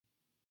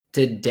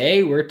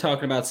Today, we're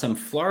talking about some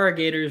Florida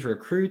Gators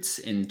recruits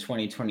in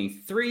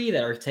 2023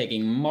 that are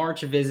taking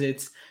March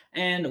visits,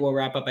 and we'll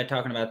wrap up by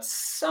talking about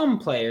some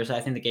players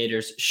I think the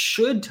Gators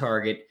should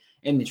target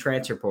in the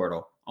transfer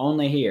portal,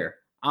 only here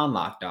on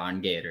Locked On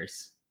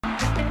Gators.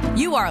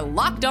 You are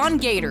Locked On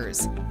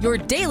Gators, your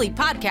daily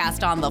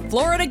podcast on the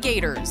Florida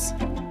Gators.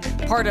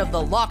 Part of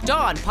the Locked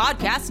On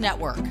Podcast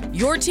Network,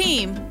 your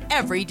team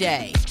every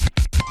day.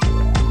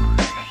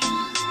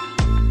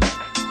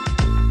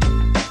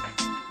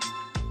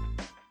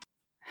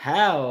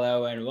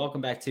 Hello and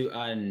welcome back to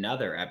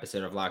another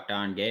episode of Locked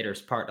On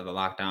Gators, part of the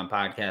Locked On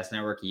Podcast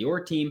Network, your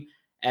team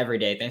every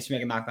day. Thanks for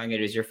making Locked On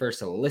Gators your first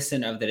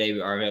listen of the day.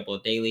 We are available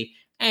daily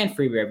and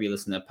free wherever you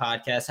listen to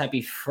podcasts.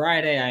 Happy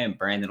Friday. I am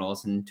Brandon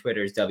Olson.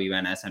 Twitter's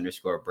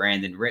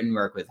WNS_Brandon. Written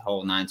work with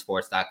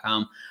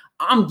Whole9Sports.com.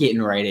 I'm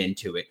getting right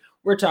into it.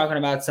 We're talking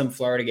about some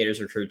Florida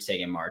Gators recruits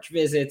taking March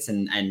visits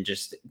and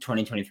just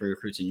 2023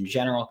 recruits in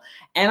general.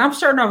 And I'm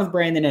starting off with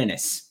Brandon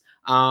Inniss.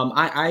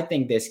 I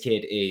think this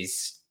kid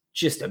is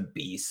just a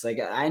beast.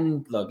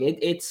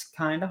 It's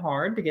kind of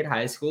hard to get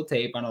high school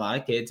tape on a lot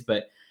of kids,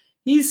 but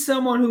he's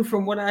someone who,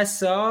 from what I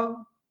saw,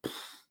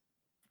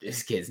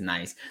 this kid's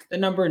nice. The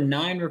number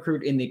 9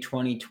 recruit in the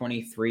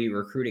 2023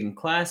 recruiting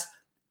class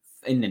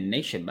in the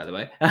nation, by the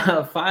way,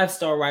 a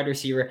 5-star wide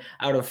receiver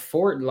out of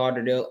Fort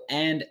Lauderdale,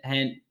 and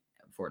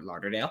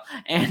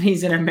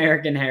he's an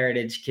American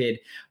Heritage kid.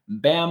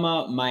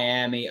 Bama,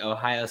 Miami,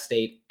 Ohio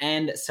State,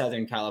 and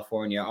Southern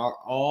California are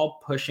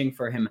all pushing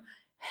for him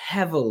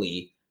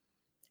heavily.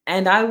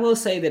 And I will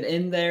say that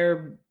in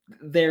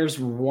there's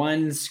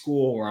one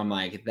school where I'm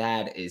like,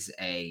 that is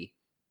a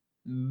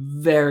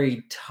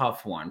very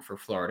tough one for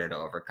Florida to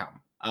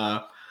overcome.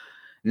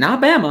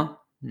 Not Bama.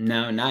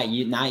 No, not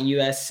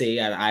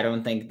USC. I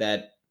don't think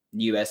that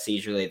USC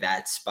is really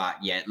that spot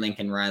yet.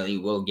 Lincoln Riley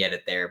will get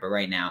it there, but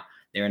right now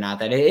they're not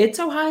that. It's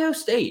Ohio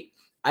State.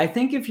 I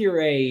think if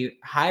you're a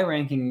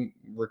high-ranking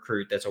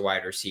recruit that's a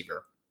wide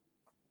receiver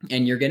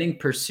and you're getting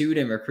pursued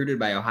and recruited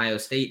by Ohio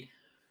State,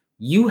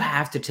 you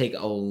have to take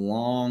a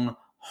long,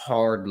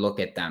 hard look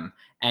at them.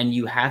 And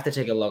you have to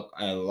take a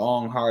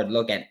long, hard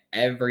look at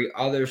every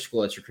other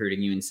school that's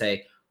recruiting you and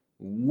say,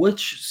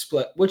 which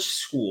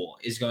school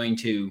is going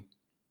to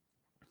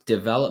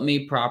develop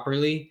me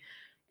properly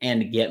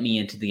and get me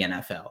into the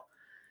NFL?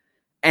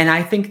 And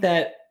I think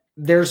that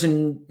there's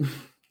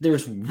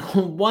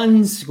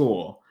one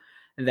school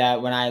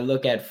that when I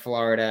look at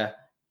Florida,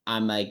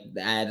 I'm like,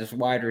 as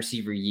wide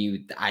receiver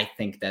I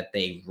think that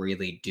they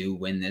really do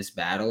win this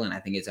battle, and I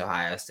think it's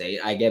Ohio State.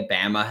 I get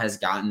Bama has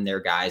gotten their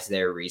guys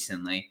there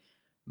recently,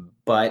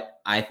 but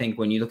I think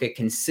when you look at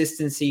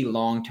consistency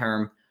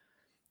long-term,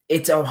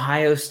 it's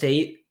Ohio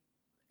State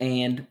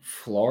and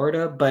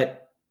Florida,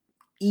 but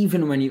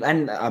even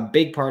and a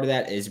big part of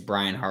that is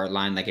Brian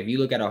Hartline. Like if you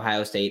look at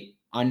Ohio State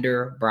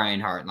under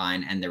Brian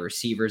Hartline and the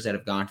receivers that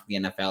have gone to the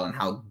NFL and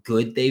how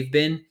good they've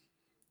been,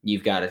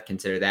 you've got to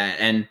consider that.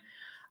 And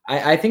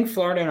I think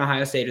Florida and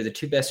Ohio State are the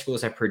two best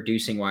schools at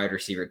producing wide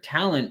receiver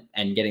talent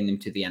and getting them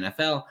to the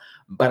NFL,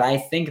 but I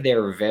think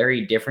they're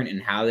very different in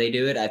how they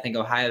do it. I think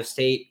Ohio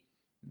State,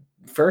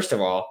 first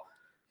of all,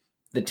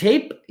 the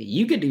tape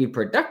you get to be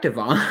productive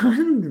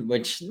on,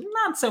 which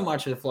not so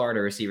much with Florida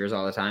receivers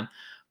all the time,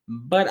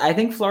 but I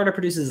think Florida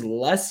produces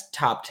less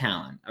top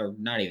talent, or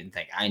not even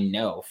think. I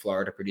know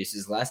Florida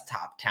produces less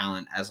top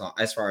talent as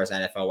far as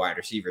NFL wide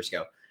receivers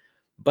go.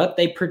 But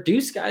they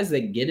produce guys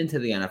that get into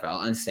the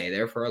NFL and stay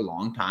there for a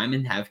long time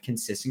and have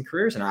consistent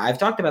careers. And I've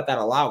talked about that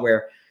a lot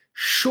where,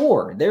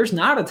 sure, there's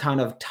not a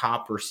ton of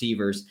top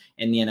receivers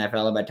in the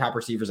NFL. And by top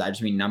receivers, I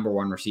just mean number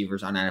 1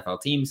 receivers on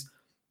NFL teams.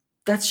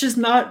 That's just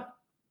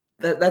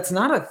that's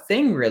not a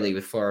thing really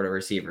with Florida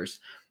receivers.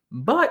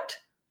 But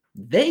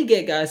they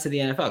get guys to the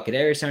NFL.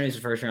 Kadarius Toney was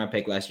a first-round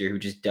pick last year who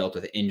just dealt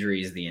with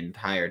injuries the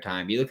entire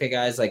time. You look at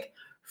guys like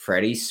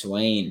Freddie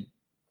Swain,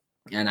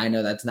 and I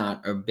know that's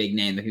not a big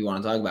name that people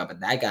want to talk about, but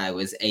that guy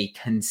was a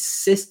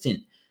consistent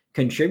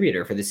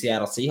contributor for the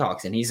Seattle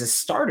Seahawks, and he's a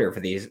starter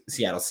for the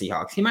Seattle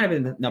Seahawks. He might have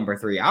been the number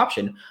 3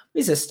 option, but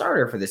he's a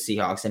starter for the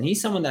Seahawks, and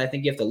he's someone that I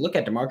think you have to look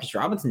at. Demarcus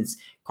Robinson's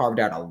carved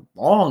out a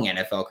long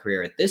NFL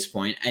career at this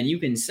point, and you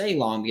can say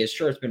long because,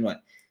 sure, it's been,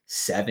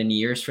 7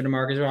 years for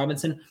Demarcus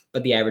Robinson,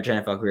 but the average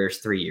NFL career is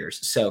 3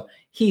 years. So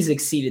he's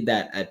exceeded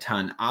that a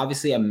ton.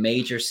 Obviously, a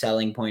major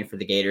selling point for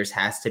the Gators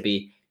has to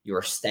be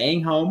you're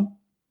staying home.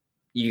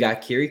 You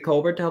got Keary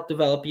Colbert to help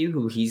develop you,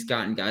 who he's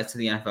gotten guys to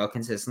the NFL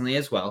consistently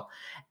as well.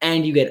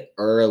 And you get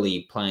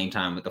early playing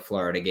time with the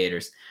Florida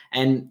Gators.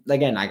 And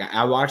again,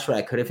 I watched what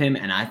I could of him,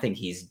 and I think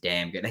he's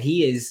damn good.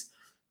 He is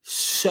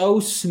so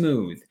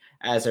smooth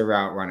as a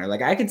route runner.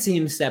 Like I could see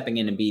him stepping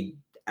in and be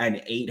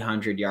an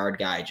 800-yard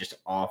guy just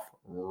off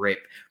rip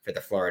for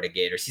the Florida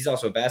Gators. He's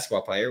also a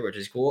basketball player, which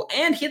is cool.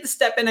 And he had to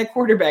step in at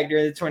quarterback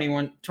during the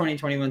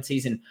 2021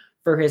 season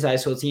for his high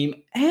school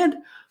team. And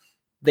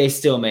they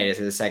still made it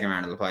to the second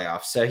round of the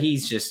playoffs. So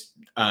he's just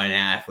an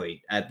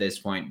athlete at this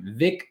point.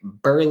 Vic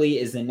Burley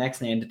is the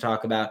next name to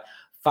talk about.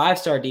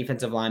 5-star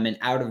defensive lineman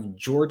out of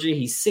Georgia.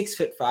 He's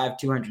 6'5",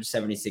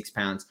 276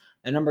 pounds.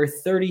 the number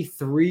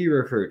 33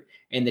 recruit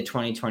in the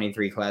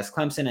 2023 class.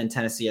 Clemson and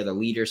Tennessee are the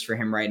leaders for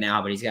him right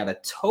now, but he's got a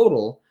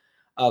total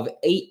of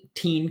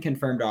 18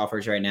 confirmed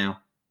offers right now.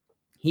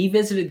 He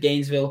visited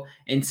Gainesville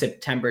in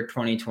September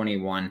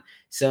 2021.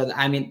 So,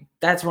 I mean,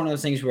 that's one of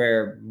those things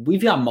where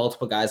we've got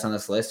multiple guys on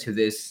this list who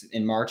this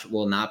in March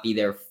will not be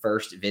their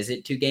first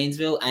visit to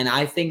Gainesville. And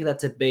I think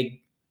that's a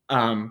big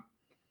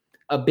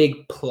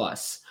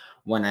plus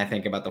when I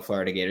think about the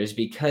Florida Gators,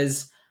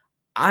 because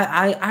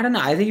I don't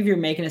know. I think if you're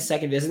making a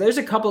second visit, there's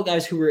a couple of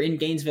guys who were in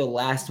Gainesville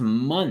last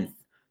month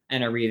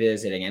and are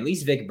revisiting. At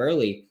least Vic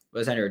Burley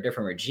was under a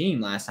different regime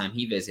last time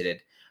he visited.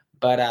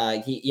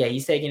 But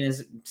he's taking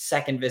his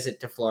second visit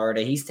to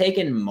Florida. He's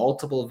taken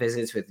multiple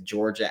visits with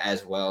Georgia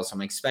as well. So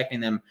I'm expecting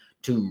them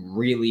to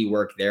really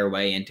work their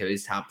way into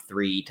his top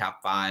 3,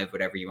 top 5,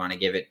 whatever you want to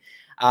give it.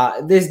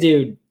 This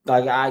dude,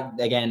 like, I,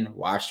 again,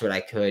 watched what I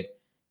could.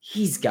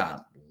 He's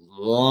got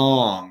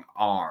long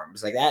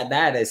arms. Like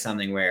that is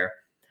something where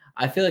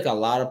I feel like a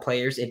lot of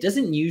players, it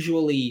doesn't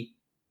usually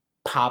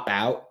pop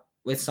out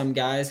with some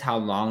guys how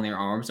long their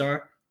arms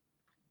are.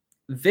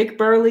 Vic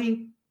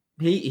Burley,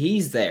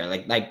 he's there.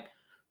 Like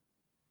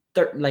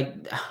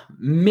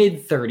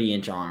mid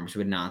 30-inch arms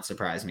would not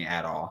surprise me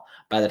at all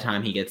by the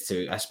time he gets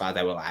to a spot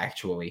that will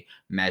actually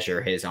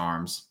measure his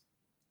arms.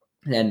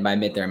 And by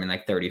mid there, I mean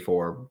like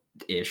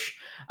 34-ish.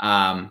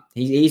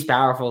 He's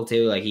powerful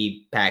too. Like,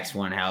 he packs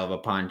one hell of a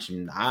punch.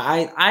 And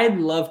I'd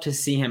love to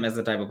see him as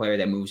the type of player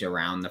that moves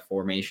around the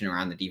formation,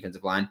 around the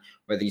defensive line,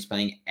 whether he's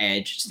playing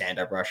edge,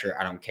 stand-up rusher,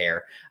 I don't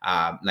care.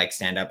 Like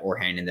stand-up or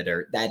hand in the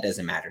dirt, that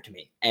doesn't matter to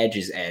me. Edge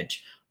is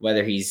edge.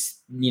 Whether he's,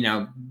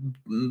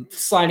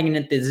 sliding in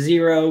at the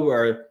 0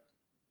 or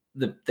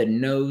the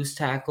nose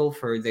tackle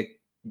for the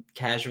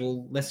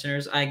casual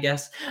listeners, I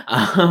guess,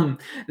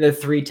 the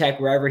 3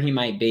 tech, wherever he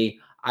might be,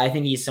 I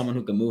think he's someone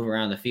who can move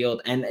around the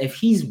field. And if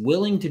he's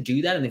willing to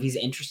do that, and if he's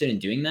interested in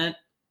doing that,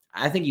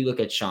 I think you look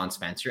at Sean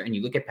Spencer and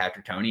you look at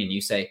Patrick Toney and you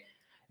say,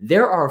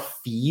 there are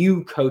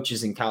few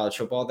coaches in college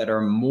football that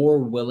are more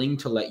willing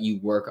to let you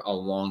work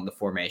along the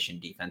formation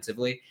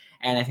defensively.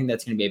 And I think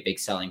that's going to be a big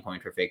selling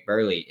point for Vic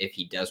Burley if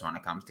he does want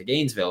to come to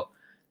Gainesville.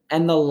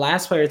 And the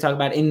last player to talk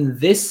about in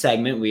this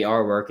segment, we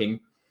are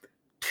working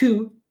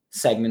 2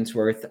 segments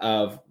worth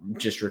of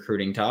just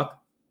recruiting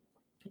talk.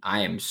 I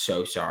am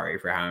so sorry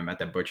for how I'm about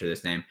to butcher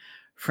this name.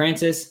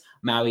 Francis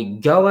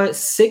Mauigoa,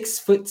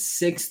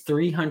 6'6",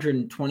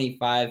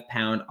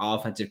 325-pound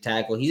offensive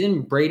tackle. He's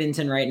in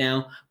Bradenton right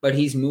now, but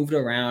he's moved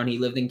around. He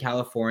lived in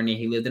California.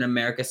 He lived in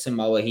America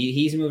Samoa.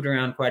 He's moved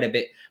around quite a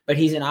bit, but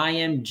he's an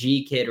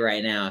IMG kid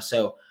right now.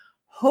 So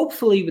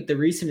hopefully with the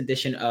recent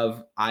addition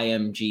of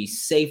IMG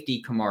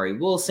safety Kamari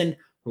Wilson,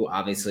 who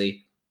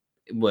obviously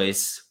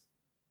was,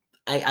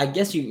 I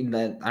guess I don't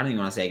even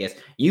want to say, I guess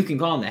you can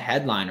call him the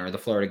headliner of the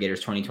Florida Gators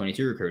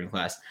 2022 recruiting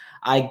class.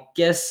 I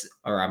guess,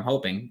 or I'm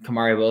hoping,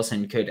 Kamari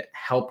Wilson could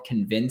help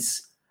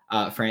convince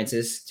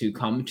Francis to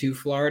come to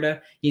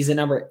Florida. He's the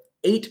number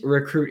 8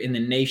 recruit in the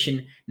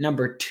nation,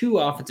 number 2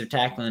 offensive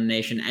tackle in the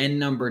nation, and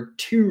number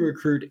 2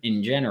 recruit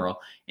in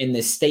general in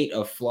the state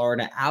of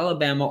Florida.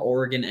 Alabama,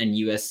 Oregon, and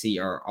USC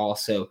are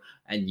also,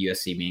 and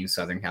USC being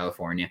Southern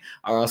California,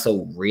 are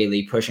also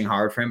really pushing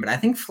hard for him. But I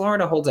think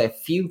Florida holds a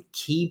few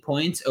key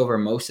points over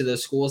most of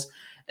those schools,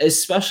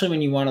 especially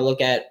when you want to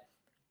look at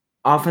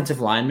offensive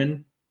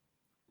linemen.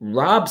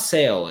 Rob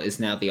Sale is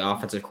now the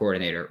offensive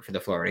coordinator for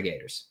the Florida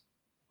Gators.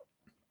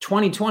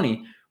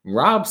 2020,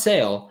 Rob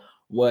Sale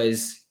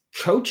was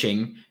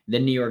coaching the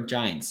New York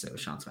Giants. So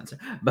Sean Spencer,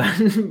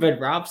 but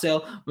Rob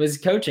Sale was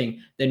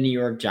coaching the New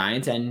York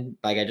Giants. And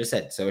like I just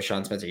said, so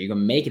Sean Spencer, you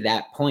can make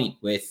that point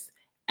with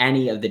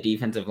any of the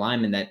defensive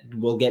linemen that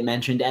will get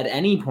mentioned at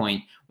any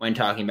point when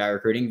talking about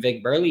recruiting.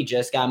 Vic Burley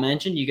just got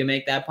mentioned. You can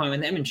make that point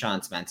with him and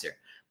Sean Spencer.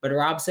 But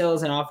Rob Sale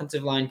is an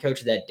offensive line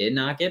coach that did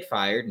not get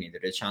fired. Neither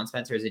did Sean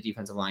Spencer as a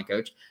defensive line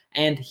coach.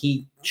 And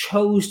he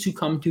chose to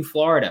come to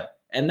Florida.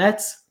 And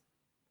that's,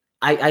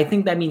 I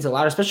think that means a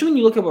lot, especially when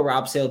you look at what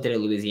Rob Sale did at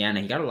Louisiana.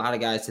 He got a lot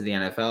of guys to the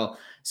NFL.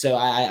 So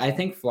I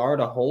think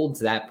Florida holds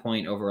that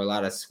point over a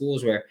lot of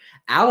schools, where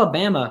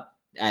Alabama,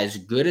 as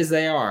good as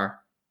they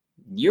are,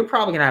 you're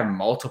probably going to have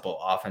multiple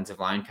offensive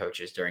line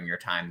coaches during your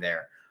time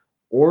there.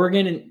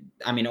 Oregon,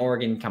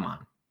 come on.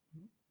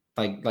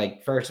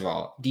 Like first of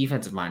all,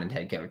 defensive-minded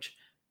head coach.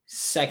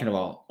 Second of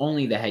all,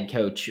 only the head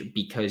coach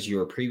because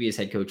your previous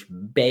head coach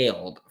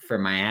bailed for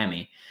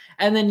Miami.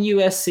 And then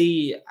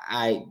USC,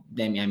 I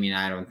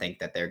don't think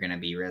that they're going to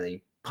be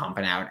really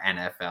pumping out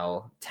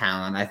NFL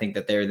talent. I think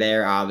that they're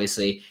there,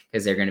 obviously,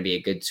 because they're going to be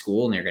a good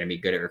school and they're going to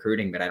be good at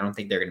recruiting, but I don't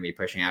think they're going to be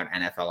pushing out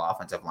NFL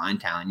offensive line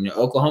talent.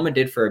 Oklahoma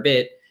did for a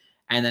bit,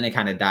 and then it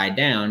kind of died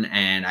down,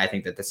 and I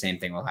think that the same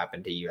thing will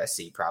happen to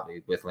USC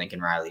probably with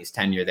Lincoln Riley's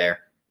tenure there.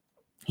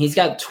 He's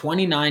got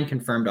 29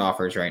 confirmed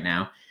offers right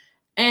now,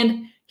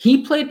 and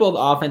he played both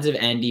offensive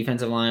and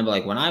defensive line.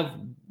 But when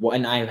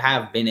I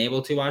have been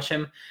able to watch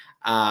him,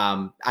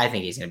 I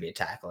think he's going to be a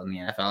tackle in the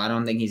NFL. I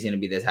don't think he's going to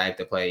be the type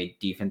to play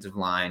defensive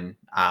line.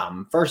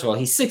 First of all,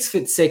 he's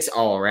 6'6"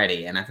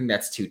 already, and I think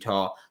that's too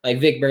tall. Like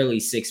Vic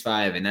Burley's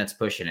 6'5", and that's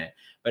pushing it.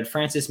 but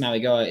Francis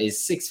Mauigoa is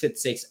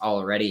 6'6"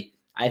 already.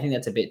 I think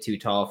that's a bit too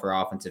tall for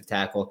offensive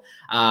tackle.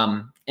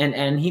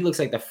 And he looks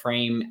like the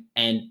frame,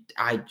 and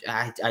I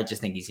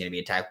just think he's going to be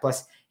attacked.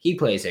 Plus, he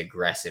plays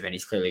aggressive, and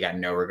he's clearly got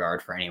no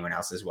regard for anyone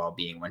else's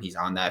well-being when he's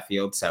on that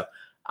field. So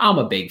I'm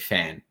a big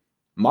fan.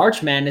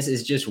 March Madness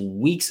is just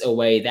weeks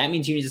away. That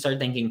means you need to start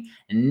thinking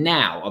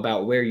now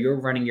about where you're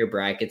running your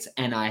brackets,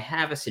 and I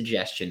have a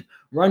suggestion.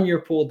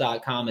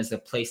 RunYourPool.com is the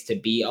place to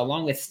be.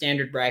 Along with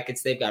standard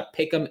brackets, they've got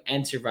Pick'em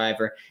and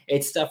Survivor.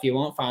 It's stuff you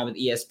won't find with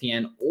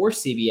ESPN or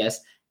CBS.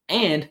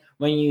 And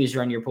when you use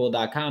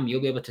RunYourPool.com,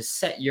 you'll be able to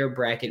set your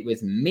bracket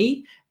with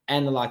me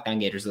and the Locked On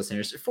Gators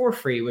listeners for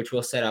free, which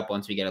we'll set up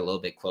once we get a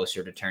little bit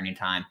closer to turning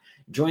time.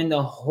 Join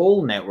the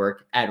whole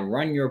network at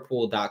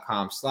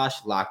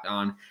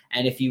runyourpool.com/lockedon.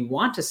 And if you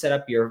want to set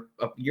up your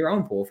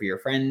own pool for your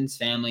friends,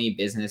 family,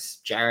 business,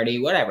 charity,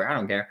 whatever, I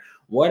don't care,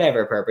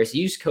 whatever purpose,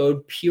 use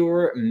code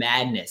Pure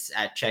Madness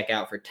at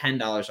checkout for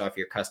 $10 off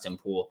your custom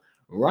pool.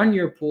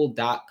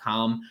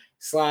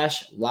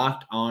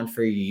 runyourpool.com/lockedon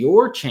for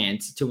your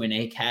chance to win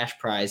a cash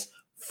prize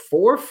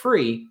for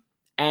free.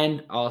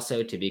 And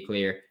also, to be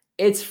clear,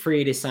 it's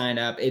free to sign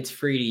up. It's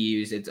free to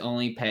use. It's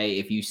only pay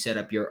if you set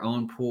up your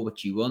own pool,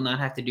 which you will not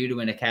have to do to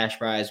win a cash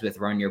prize with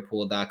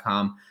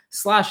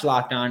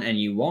runyourpool.com/lockedon, and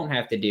you won't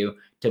have to do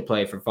to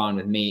play for fun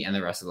with me and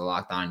the rest of the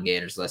Locked On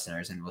Gators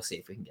listeners. And we'll see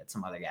if we can get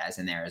some other guys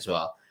in there as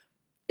well.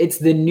 It's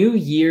the new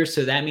year,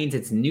 so that means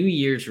it's New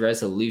Year's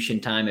resolution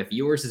time. If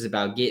yours is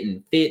about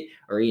getting fit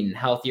or eating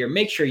healthier,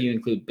 make sure you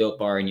include Built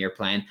Bar in your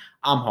plan.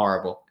 I'm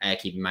horrible at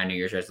keeping my New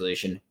Year's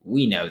resolution.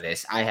 We know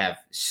this. I have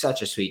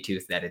such a sweet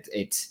tooth that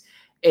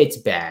it's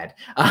bad.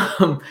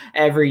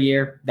 Every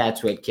year,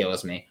 that's what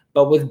kills me.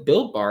 But with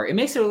Built Bar, it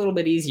makes it a little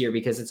bit easier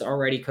because it's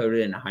already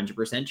coated in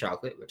 100%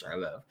 chocolate, which I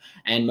love.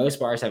 And most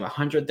bars have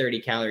 130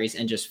 calories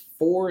and just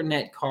 4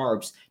 net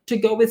carbs to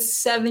go with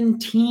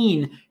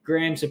 17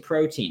 grams of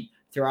protein.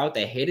 Throughout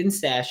the hidden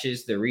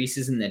stashes, the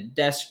Reese's in the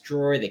desk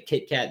drawer, the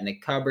Kit Kat in the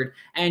cupboard,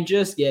 and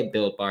just get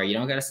Built Bar. You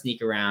don't got to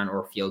sneak around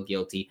or feel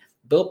guilty.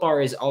 Built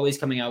Bar is always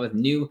coming out with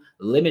new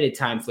limited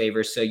time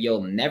flavors, so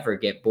you'll never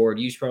get bored.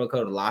 Use promo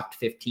code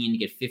LOCKED15 to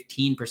get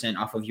 15%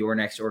 off of your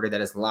next order.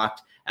 That is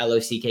LOCKED,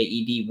 LOCKED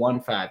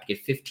 15 to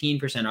get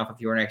 15% off of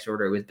your next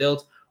order with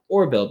Built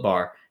or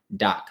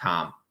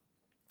BuiltBar.com.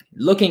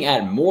 Looking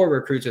at more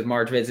recruits with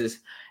March visits,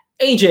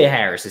 AJ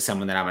Harris is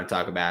someone that I'm going to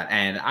talk about,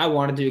 and I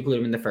wanted to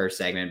include him in the first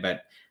segment,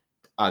 but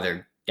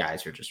other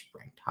guys are just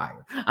ranked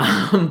higher.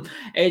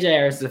 AJ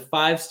Harris is a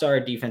 5-star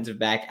defensive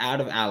back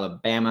out of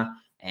Alabama.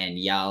 And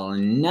y'all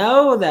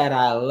know that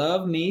I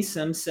love me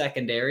some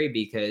secondary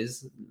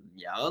because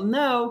y'all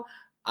know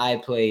I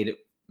played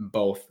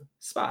both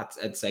spots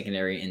at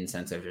secondary in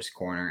sense of just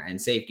corner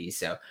and safety.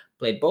 So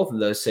played both of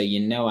those. So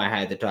you know I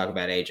had to talk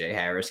about AJ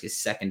Harris because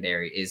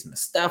secondary is my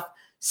stuff.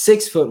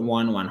 6'1",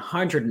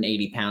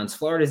 180 pounds.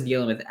 Florida's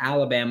dealing with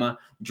Alabama,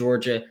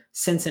 Georgia,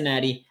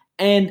 Cincinnati,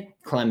 and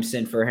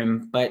Clemson for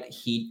him, but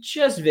he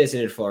just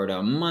visited Florida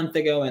a month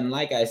ago, and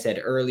like I said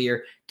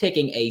earlier,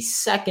 taking a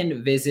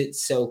second visit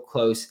so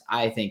close,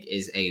 I think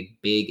is a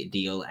big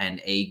deal and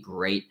a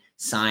great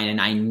sign.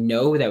 And I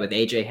know that with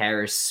AJ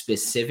Harris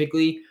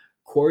specifically,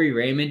 Corey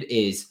Raymond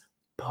is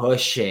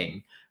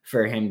pushing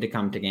for him to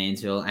come to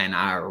Gainesville, and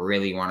I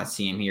really want to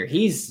see him here.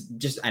 He's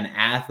just an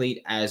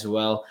athlete as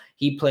well.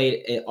 He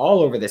played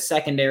all over the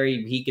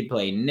secondary. He could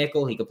play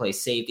nickel. He could play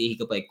safety. He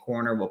could play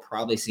corner. We'll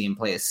probably see him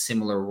play a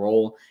similar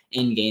role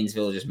in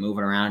Gainesville, just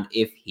moving around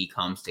if he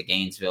comes to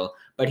Gainesville.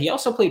 But he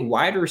also played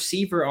wide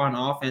receiver on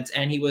offense,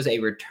 and he was a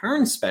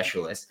return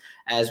specialist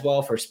as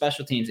well for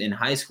special teams in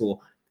high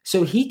school.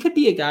 So he could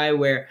be a guy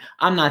where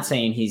I'm not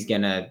saying he's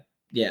going to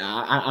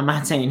I'm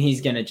not saying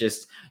he's going to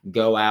just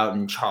go out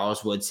and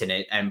Charles Woodson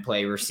it and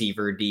play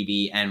receiver,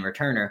 DB, and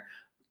returner,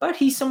 but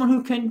he's someone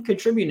who can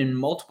contribute in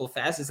multiple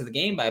facets of the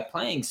game by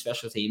playing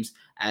special teams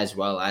as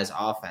well as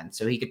offense.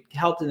 So he could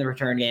help in the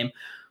return game,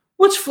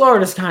 which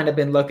Florida's kind of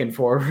been looking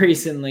for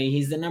recently.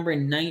 He's the number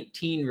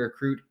 19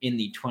 recruit in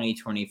the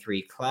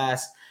 2023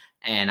 class,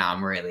 and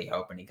I'm really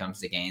hoping he comes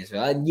to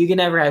Gainesville. You can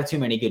never have too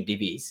many good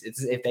DBs.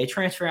 If they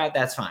transfer out,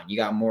 that's fine. You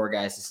got more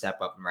guys to step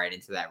up and right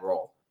into that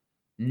role.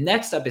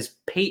 Next up is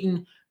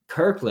Peyton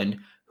Kirkland,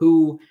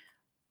 who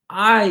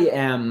I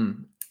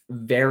am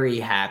very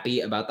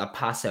happy about the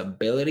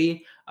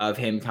possibility of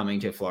him coming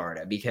to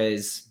Florida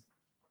because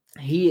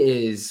he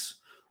is,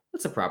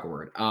 what's the proper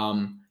word?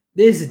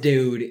 This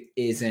dude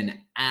is an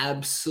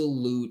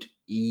absolute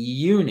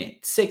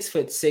unit.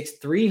 6'6",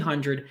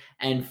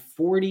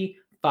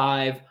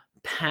 345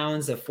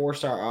 pounds, a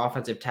 4-star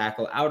offensive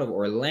tackle out of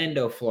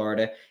Orlando,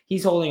 Florida.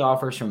 He's holding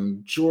offers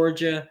from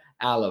Georgia,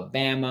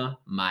 Alabama,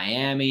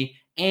 Miami,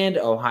 and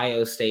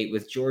Ohio State,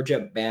 with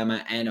Georgia,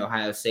 Bama, and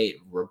Ohio State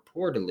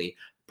reportedly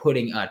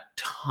putting a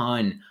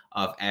ton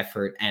of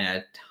effort and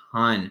a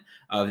ton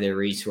of their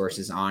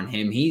resources on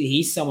him.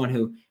 He's someone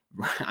who,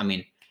 I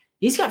mean,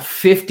 he's got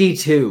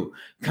 52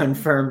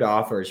 confirmed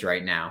offers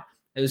right now.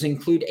 Those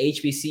include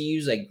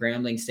HBCUs like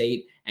Grambling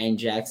State and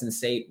Jackson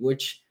State,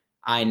 which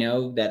I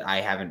know that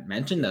I haven't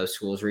mentioned those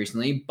schools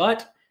recently,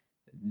 but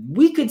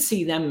we could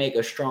see them make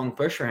a strong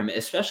push for him,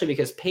 especially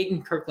because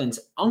Peyton Kirkland's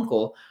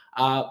uncle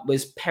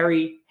was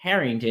Perry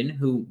Harrington,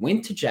 who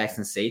went to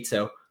Jackson State.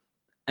 So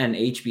an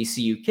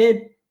HBCU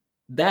kid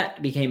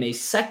that became a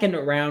second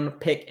round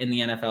pick in the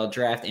NFL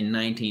draft in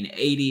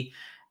 1980.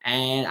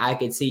 And I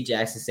could see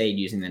Jackson State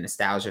using the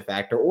nostalgia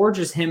factor or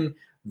just him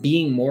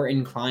being more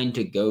inclined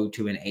to go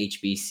to an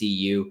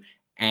HBCU.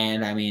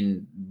 And I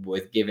mean,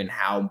 with given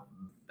how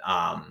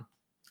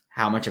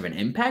much of an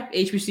impact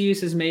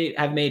HBCUs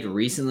have made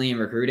recently in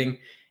recruiting,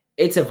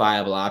 it's a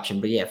viable option.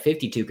 But yeah,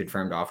 52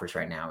 confirmed offers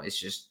right now is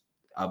just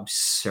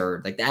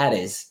absurd. Like that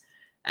is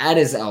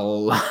a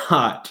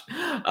lot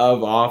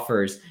of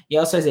offers. He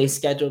also has a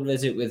scheduled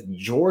visit with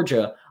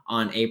Georgia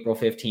on April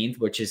 15th,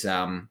 which is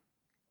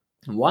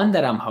one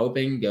that I'm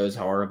hoping goes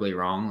horribly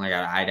wrong. Like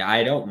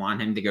I don't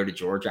want him to go to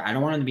Georgia. I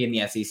don't want him to be in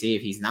the SEC.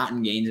 If he's not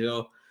in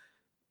Gainesville,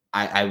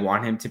 I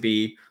want him to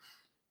be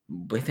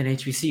with an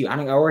HBCU. I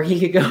don't know, or he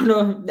could go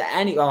to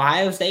any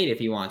Ohio State if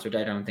he wants, which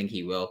I don't think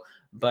he will.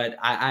 But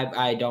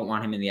I don't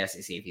want him in the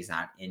SEC if he's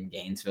not in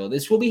Gainesville.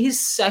 This will be his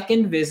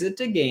second visit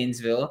to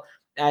Gainesville,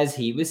 as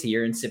he was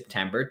here in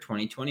September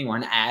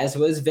 2021, as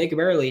was Vic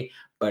Burley.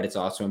 But it's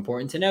also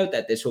important to note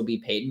that this will be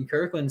Peyton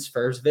Kirkland's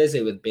first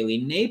visit with Billy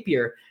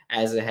Napier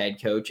as the head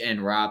coach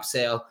and Rob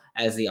Sale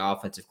as the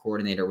offensive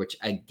coordinator, which,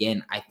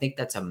 again, I think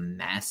that's a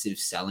massive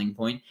selling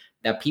point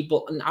that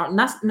people,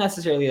 not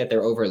necessarily that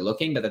they're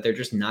overlooking, but that they're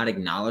just not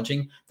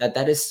acknowledging that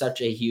is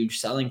such a huge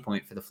selling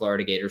point for the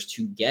Florida Gators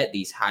to get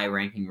these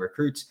high-ranking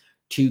recruits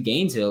to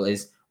Gainesville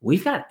is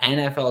we've got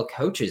NFL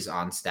coaches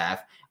on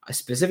staff,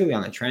 specifically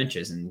on the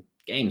trenches, and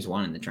games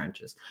won in the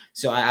trenches.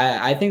 So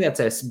I think that's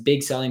a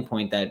big selling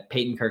point that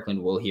Peyton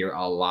Kirkland will hear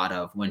a lot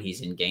of when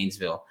he's in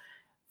Gainesville.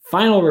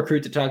 Final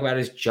recruit to talk about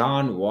is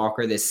John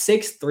Walker, the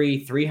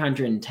 6'3",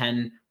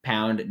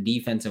 310-pound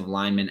defensive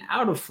lineman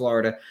out of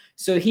Florida.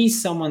 So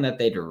he's someone that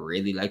they'd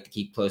really like to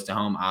keep close to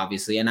home,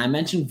 obviously. And I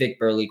mentioned Vic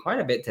Burley quite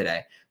a bit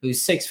today,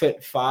 who's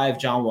 6'5",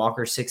 John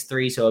Walker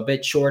 6'3", so a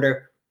bit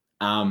shorter.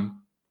 I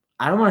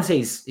don't want to say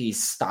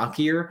he's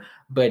stockier,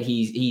 but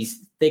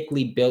he's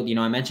thickly built. You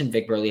know, I mentioned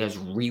Vic Burley has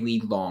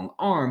really long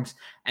arms,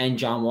 and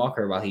John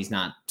Walker, while he's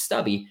not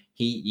stubby,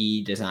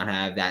 he does not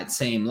have that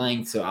same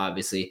length. So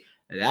obviously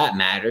that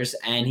matters.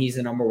 And he's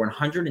the number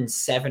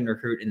 107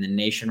 recruit in the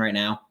nation right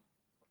now.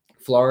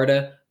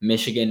 Florida,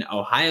 Michigan,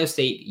 Ohio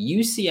State,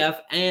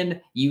 UCF,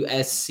 and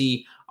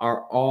USC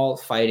are all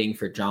fighting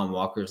for John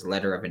Walker's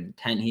letter of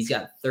intent. He's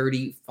got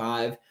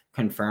 35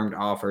 confirmed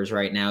offers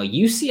right now.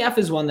 UCF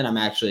is one that I'm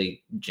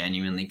actually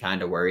genuinely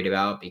kind of worried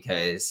about,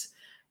 because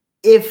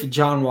if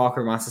John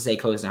Walker wants to stay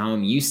close to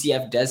home,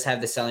 UCF does have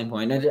the selling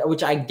point,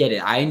 which I get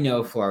it. I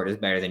know Florida is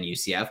better than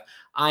UCF.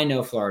 I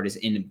know Florida is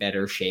in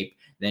better shape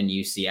than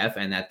UCF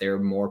and that they're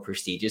more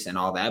prestigious and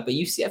all that. But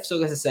UCF still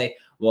gets to say,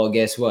 well,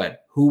 guess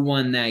what? Who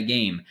won that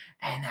game?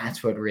 And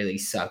that's what really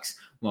sucks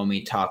when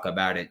we talk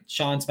about it.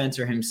 Sean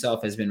Spencer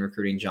himself has been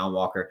recruiting John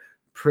Walker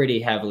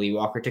pretty heavily.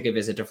 Walker took a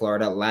visit to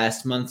Florida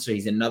last month, so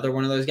he's another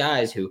one of those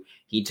guys who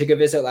he took a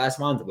visit last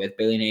month with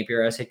Billy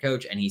Napier as head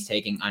coach, and he's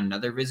taking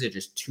another visit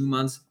just 2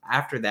 months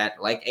after that,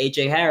 like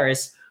A.J.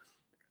 Harris.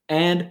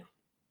 And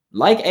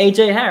like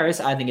A.J.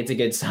 Harris, I think it's a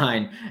good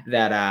sign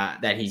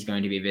that he's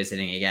going to be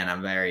visiting again.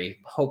 I'm very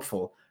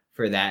hopeful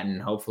for that, and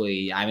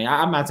hopefully, I mean,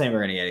 I'm not saying we're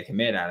going to get a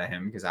commit out of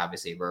him, because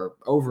obviously we're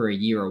over a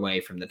year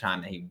away from the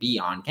time that he'd be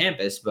on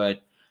campus,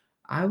 but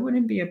I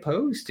wouldn't be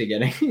opposed to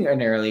getting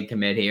an early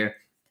commit here.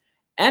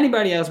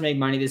 Anybody else make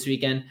money this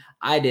weekend?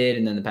 I did,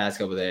 and then the past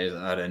couple of days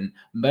I didn't.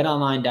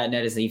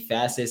 BetOnline.net is the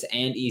fastest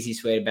and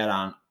easiest way to bet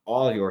on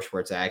all of your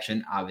sports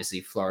action. Obviously,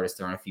 Florida's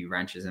thrown a few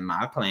wrenches in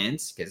my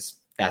plans because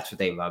that's what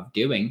they love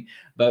doing.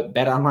 But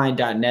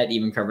BetOnline.net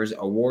even covers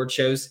award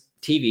shows,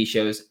 TV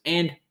shows,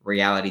 and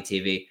reality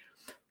TV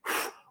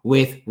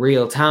with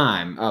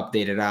real-time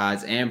updated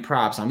odds and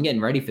props. I'm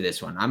getting ready for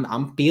this one.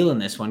 I'm feeling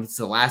this one. It's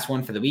the last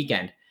one for the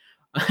weekend.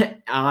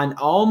 On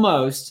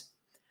almost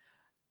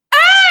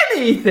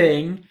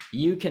anything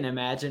you can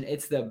imagine.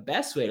 It's the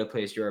best way to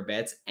place your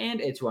bets, and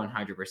it's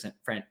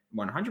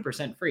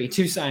 100% free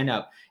to sign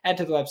up. Head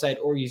to the website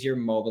or use your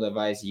mobile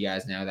device. You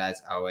guys know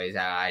that's always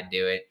how I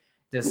do it.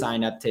 To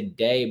sign up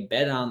today,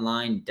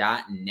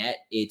 betonline.net.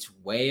 It's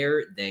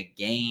where the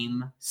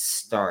game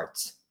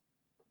starts.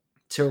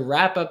 To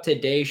wrap up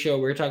today's show,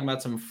 we're talking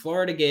about some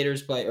Florida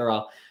Gators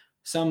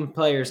some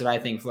players that I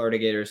think Florida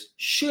Gators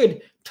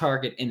should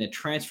target in the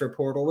transfer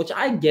portal, which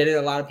I get it.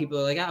 A lot of people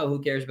are like, oh,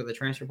 who cares about the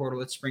transfer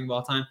portal? It's spring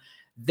ball time.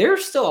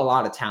 There's still a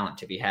lot of talent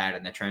to be had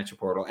in the transfer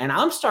portal. And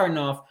I'm starting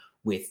off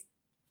with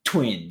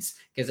twins,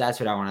 because that's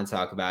what I want to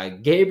talk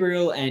about.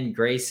 Gabriel and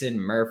Grayson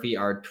Murphy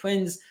are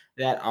twins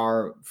that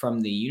are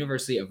from the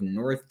University of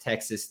North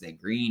Texas, the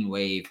Green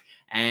Wave,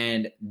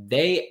 and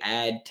they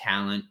add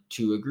talent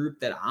to a group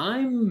that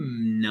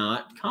I'm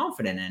not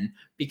confident in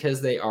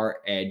because they are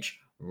edge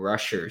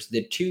rushers.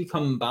 The two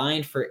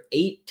combined for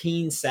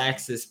 18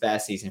 sacks this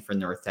past season for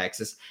North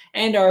Texas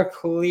and are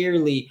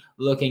clearly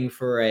looking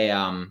for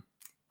a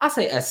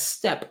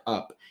step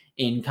up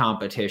in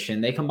competition.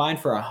 They combined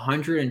for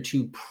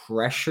 102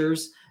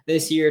 pressures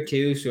this year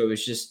too, so it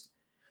was just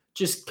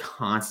just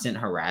constant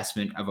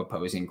harassment of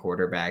opposing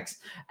quarterbacks.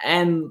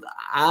 And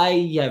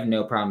I have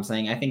no problem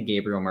saying I think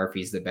Gabriel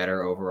Murphy's the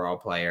better overall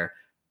player,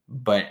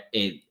 but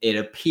it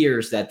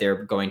appears that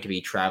they're going to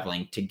be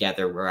traveling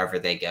together wherever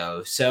they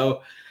go.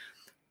 So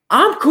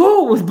I'm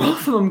cool with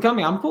both of them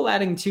coming. I'm cool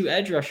adding 2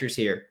 edge rushers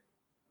here.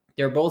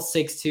 They're both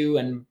 6'2"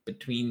 and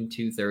between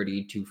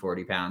 230,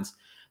 240 pounds.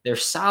 They're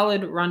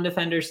solid run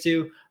defenders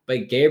too,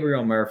 but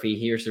Gabriel Murphy,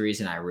 here's the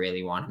reason I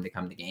really want him to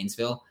come to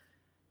Gainesville.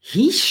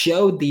 He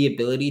showed the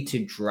ability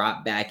to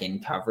drop back in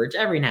coverage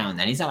every now and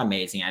then. He's not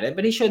amazing at it,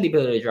 but he showed the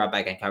ability to drop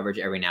back in coverage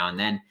every now and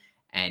then.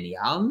 And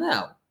y'all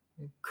know,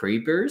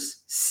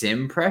 creepers,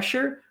 sim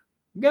pressure,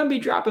 going to be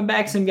dropping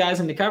back some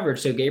guys into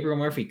coverage. So Gabriel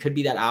Murphy could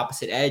be that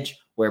opposite edge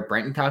where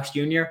Brenton Cox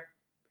Jr.,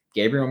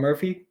 Gabriel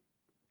Murphy,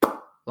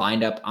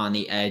 lined up on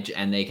the edge,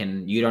 and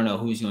you don't know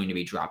who's going to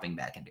be dropping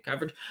back into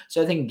coverage.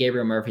 So I think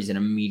Gabriel Murphy's an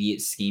immediate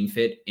scheme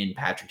fit in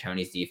Patrick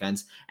Toney's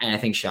defense. And I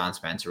think Sean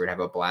Spencer would have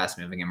a blast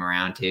moving him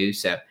around too.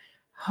 So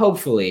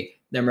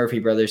hopefully the Murphy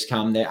brothers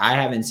come. I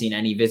haven't seen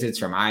any visits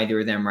from either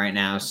of them right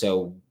now,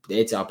 so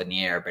it's up in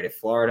the air. But if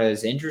Florida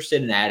is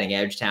interested in adding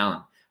edge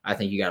talent, I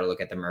think you got to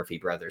look at the Murphy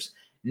brothers.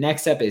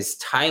 Next up is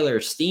Tyler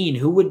Steen,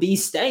 who would be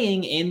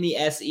staying in the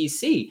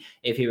SEC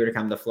if he were to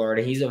come to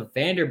Florida. He's a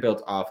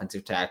Vanderbilt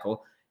offensive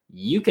tackle.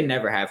 You can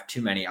never have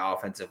too many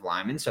offensive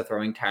linemen, so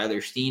throwing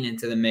Tyler Steen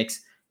into the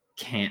mix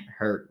can't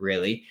hurt,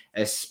 really,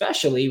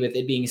 especially with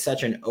it being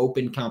such an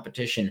open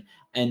competition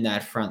in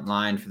that front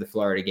line for the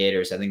Florida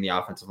Gators. I think the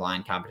offensive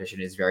line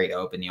competition is very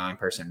open. The only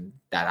person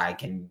that I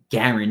can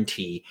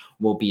guarantee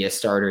will be a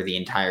starter the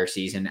entire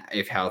season,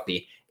 if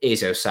healthy,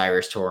 is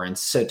O'Cyrus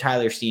Torrence. So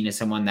Tyler Steen is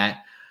someone that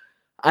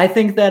I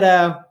think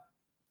that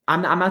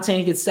I'm not saying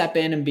he could step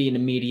in and be an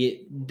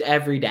immediate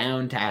every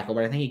down tackle,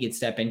 but I think he could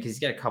step in because he's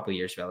got a couple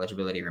years of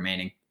eligibility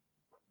remaining.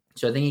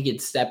 So I think he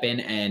could step in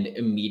and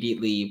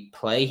immediately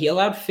play. He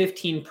allowed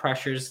 15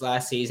 pressures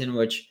last season,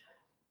 which,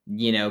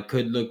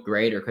 could look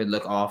great or could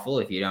look awful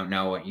if you don't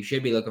know what you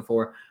should be looking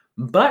for.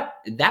 But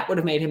that would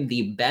have made him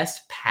the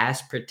best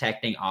pass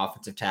protecting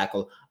offensive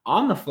tackle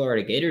on the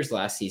Florida Gators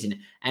last season.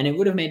 And it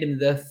would have made him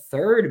the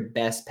 3rd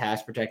best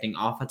pass protecting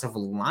offensive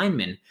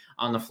lineman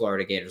on the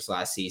Florida Gators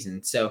last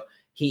season. So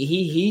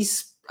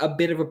he's a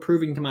bit of a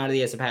proven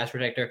commodity as a pass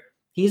protector.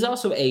 He's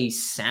also a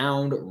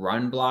sound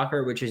run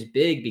blocker, which is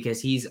big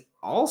because he's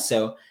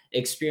also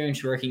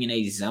experienced working in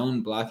a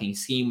zone blocking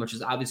scheme, which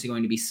is obviously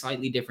going to be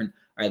slightly different,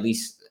 or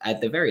at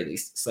the very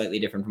least, slightly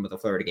different from what the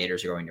Florida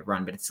Gators are going to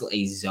run, but it's still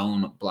a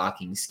zone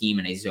blocking scheme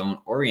and a zone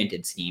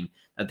oriented scheme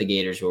that the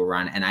Gators will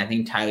run. And I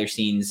think Tyler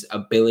Steen's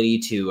ability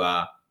to,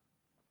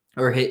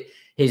 or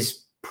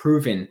his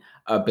proven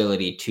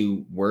ability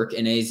to work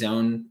in a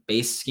zone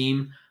based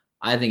scheme,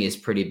 I think is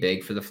pretty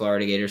big for the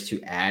Florida Gators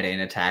to add in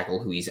a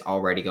tackle who he's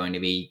already going to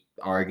be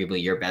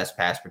arguably your best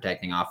pass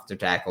protecting offensive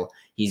tackle.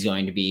 He's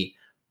going to be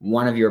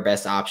one of your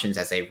best options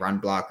as a run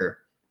blocker.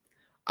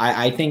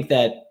 I think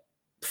that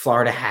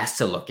Florida has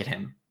to look at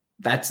him.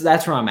 That's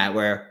where I'm at,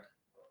 where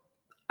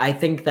I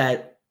think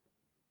that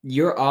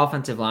your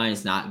offensive line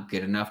is not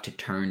good enough to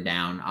turn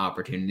down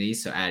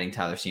opportunities. So adding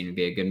Tyler Steen would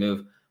be a good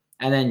move.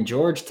 And then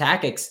George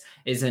Takix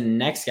is the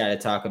next guy to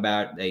talk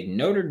about, a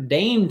Notre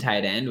Dame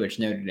tight end, which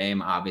Notre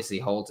Dame obviously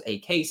holds a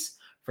case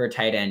for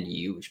tight end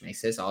U, which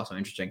makes this also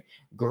interesting.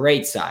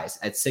 Great size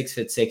at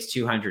 6'6",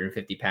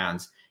 250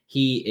 pounds.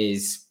 He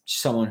is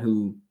someone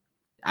who,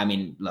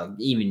 look,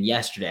 even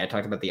yesterday I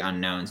talked about the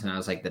unknowns and I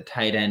was like, the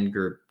tight end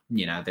group,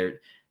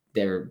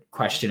 they're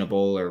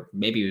questionable, or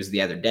maybe it was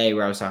the other day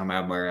where I was talking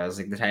about where I was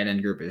like, the tight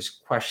end group is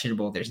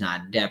questionable. There's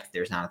not depth.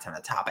 There's not a ton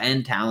of top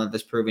end talent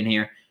that's proven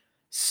here.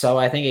 So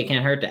I think it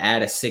can't hurt to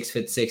add a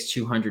 6'6",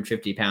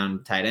 250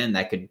 pound tight end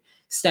that could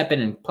step in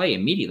and play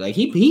immediately. Like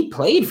he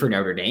played for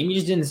Notre Dame. He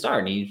just didn't start,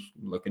 and he's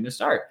looking to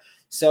start.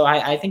 So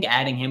I think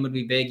adding him would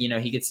be big.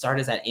 He could start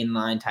as that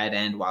inline tight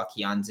end while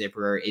Keon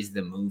Zipperer is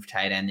the move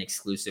tight end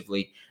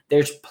exclusively.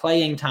 There's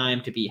playing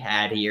time to be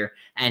had here,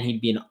 and he'd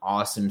be an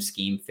awesome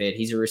scheme fit.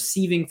 He's a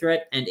receiving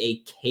threat and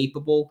a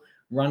capable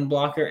run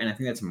blocker, and I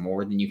think that's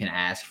more than you can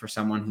ask for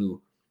someone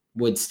who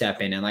would step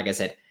in and, like I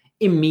said,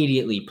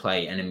 immediately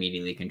play and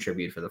immediately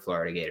contribute for the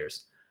Florida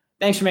Gators.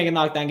 Thanks for making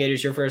Locked On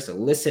Gators your first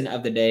listen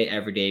of the day.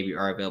 Every day we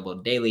are available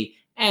daily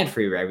and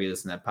free wherever you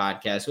listen to the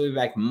podcast. We'll be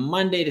back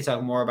Monday to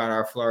talk more about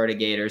our Florida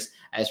Gators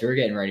as we're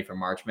getting ready for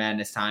March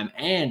Madness time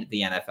and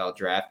the NFL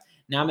Draft.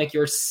 Now make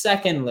your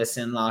second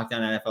listen Locked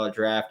On NFL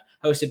Draft,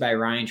 hosted by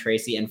Ryan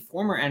Tracy and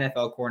former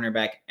NFL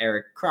cornerback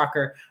Eric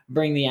Crocker.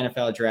 Bring the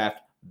NFL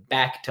Draft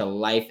back to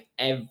life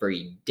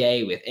every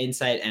day with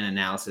insight and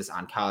analysis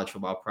on college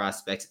football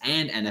prospects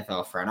and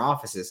NFL front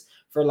offices.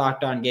 For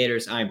Locked On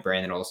Gators, I'm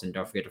Brandon Olson.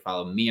 Don't forget to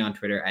follow me on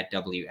Twitter at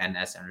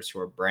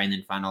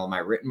WNS_Brandon. Find all of my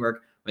written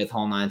work with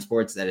Whole Nine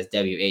Sports. That is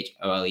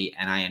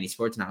WHOLENINE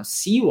Sports. And I'll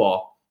see you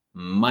all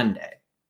Monday.